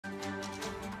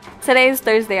Today is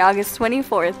Thursday, August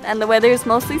 24th, and the weather is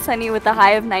mostly sunny with a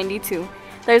high of 92.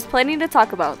 There's plenty to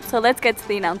talk about, so let's get to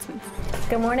the announcements.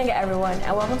 Good morning, everyone,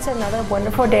 and welcome to another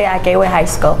wonderful day at Gateway High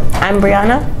School. I'm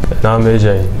Brianna. And I'm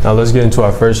AJ. Now let's get into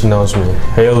our first announcement.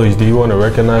 Hey Oly, do you want to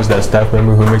recognize that staff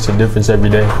member who makes a difference every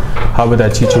day? How about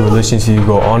that teacher who listens to you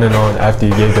go on and on after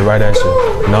you gave the right answer?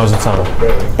 Now's the time.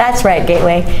 That's right,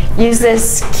 Gateway. Use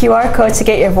this QR code to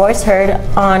get your voice heard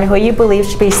on who you believe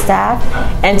should be staff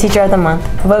and teacher of the month.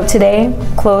 Vote today.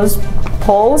 Polls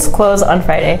close on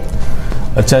Friday.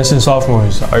 Attention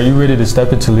sophomores, are you ready to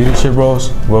step into leadership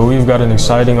roles? Well, we've got an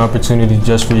exciting opportunity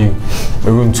just for you.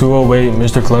 In room 208,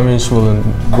 Mr. Clemens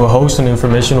will host an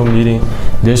informational meeting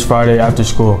this Friday after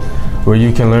school where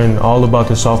you can learn all about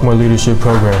the sophomore leadership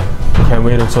program. Can't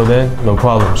wait until then? No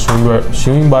problem.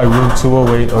 Swing by room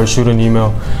 208 or shoot an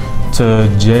email to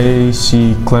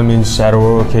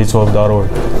jcclemens@aurorak12.org.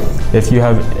 If you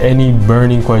have any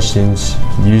burning questions,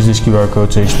 use this QR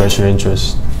code to express your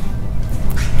interest.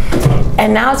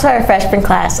 And now to our freshman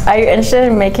class. Are you interested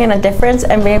in making a difference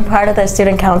and being part of the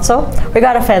student council? We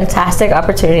got a fantastic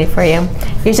opportunity for you.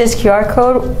 Use this QR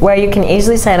code where you can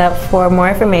easily sign up for more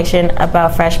information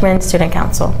about freshman student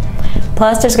council.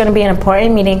 Plus, there's going to be an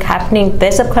important meeting happening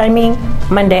this upcoming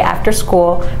Monday after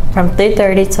school from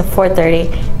 3:30 to 4:30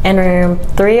 in room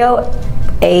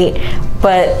 308.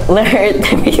 But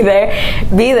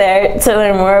be there to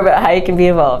learn more about how you can be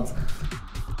involved.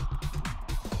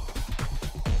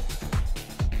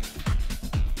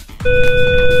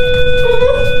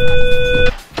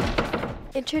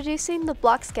 Introducing the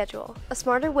block schedule, a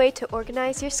smarter way to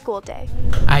organize your school day.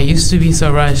 I used to be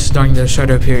so rushed during the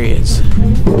shorter periods.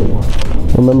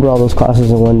 Remember all those classes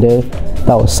in one day?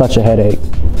 That was such a headache.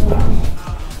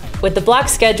 With the block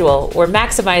schedule, we're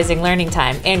maximizing learning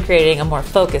time and creating a more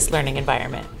focused learning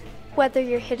environment. Whether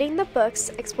you're hitting the books,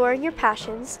 exploring your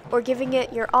passions, or giving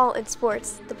it your all in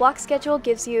sports, the block schedule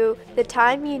gives you the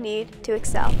time you need to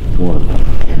excel.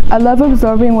 I love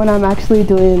absorbing what I'm actually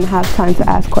doing and have time to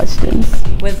ask questions.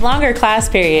 With longer class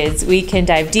periods, we can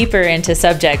dive deeper into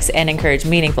subjects and encourage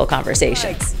meaningful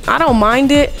conversations. I don't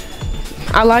mind it.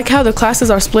 I like how the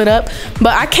classes are split up,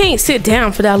 but I can't sit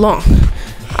down for that long.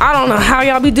 I don't know how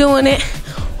y'all be doing it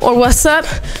or what's up,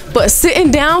 but sitting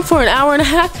down for an hour and a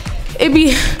half, it'd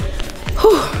be,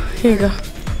 whew, here you go.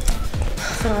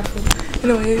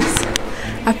 Anyways,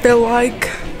 I feel like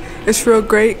it's real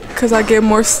great because I get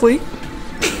more sleep.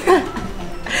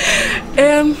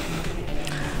 And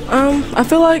I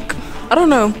feel like, I don't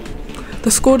know, the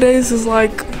school days is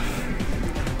like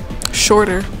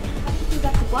shorter.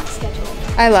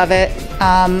 I love it.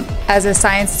 As a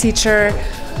science teacher,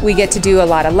 we get to do a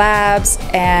lot of labs,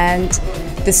 and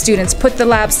the students put the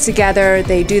labs together,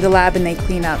 they do the lab, and they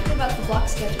clean up. What about the block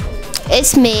schedule?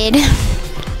 It's mid.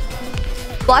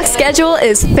 Block schedule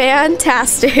is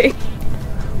fantastic.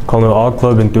 Calling all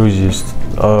club enthusiasts.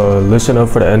 Listen up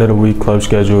for the end of the week club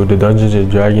schedule. The Dungeons and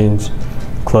Dragons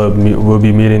Club will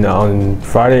be meeting on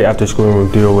Friday after school in room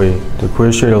 308. The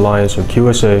Queer Street Alliance, or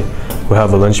QSA, will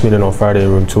have a lunch meeting on Friday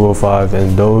in room 205.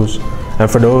 And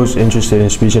for those interested in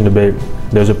speech and debate,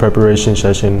 there's a preparation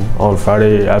session on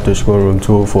Friday after school in room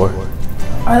 204.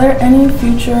 Are there any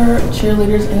future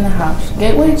cheerleaders in the house?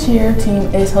 Gateway Cheer Team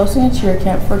is hosting a cheer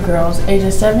camp for girls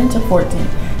ages 7 to 14.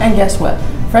 And guess what?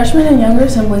 Freshmen and younger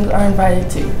siblings are invited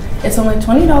too. It's only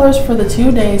 $20 for the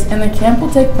 2 days, and the camp will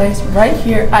take place right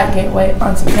here at Gateway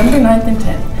on September 9th and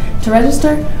 10th. To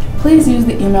register, please use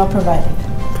the email provided.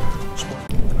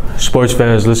 Sports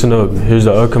fans, listen up. Here's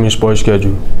the upcoming sports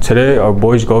schedule. Today, our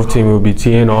boys golf team will be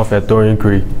teeing off at Thorian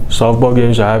Creek. Softball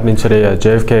games are happening today at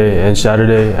JFK and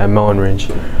Saturday at Mountain Range.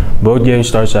 Both games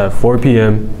starts at 4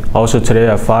 p.m. Also today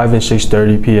at 5 and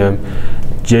 6:30 p.m.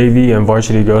 JV and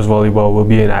varsity girls volleyball will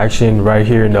be in action right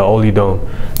here in the Oly Dome.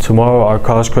 Tomorrow, our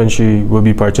cross country will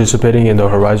be participating in the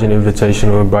Horizon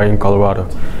Invitational in Brighton, Colorado.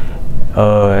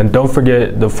 And don't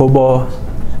forget, the football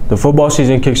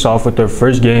season kicks off with their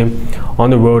first game on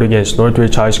the road against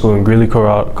Northridge High School in Greeley,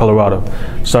 Colorado,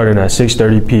 starting at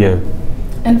 6:30 p.m.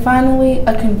 And finally,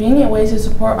 a convenient way to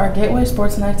support our Gateway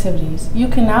sports and activities. You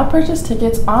can now purchase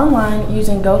tickets online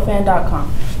using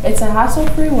gofan.com. It's a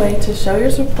hassle-free way to show your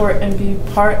support and be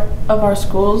part of our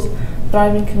school's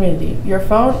thriving community. Your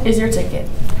phone is your ticket.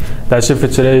 That's it for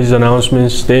today's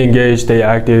announcements. Stay engaged, stay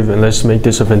active, and let's make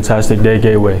this a fantastic day,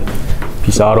 Gateway.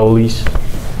 Peace out, Olys.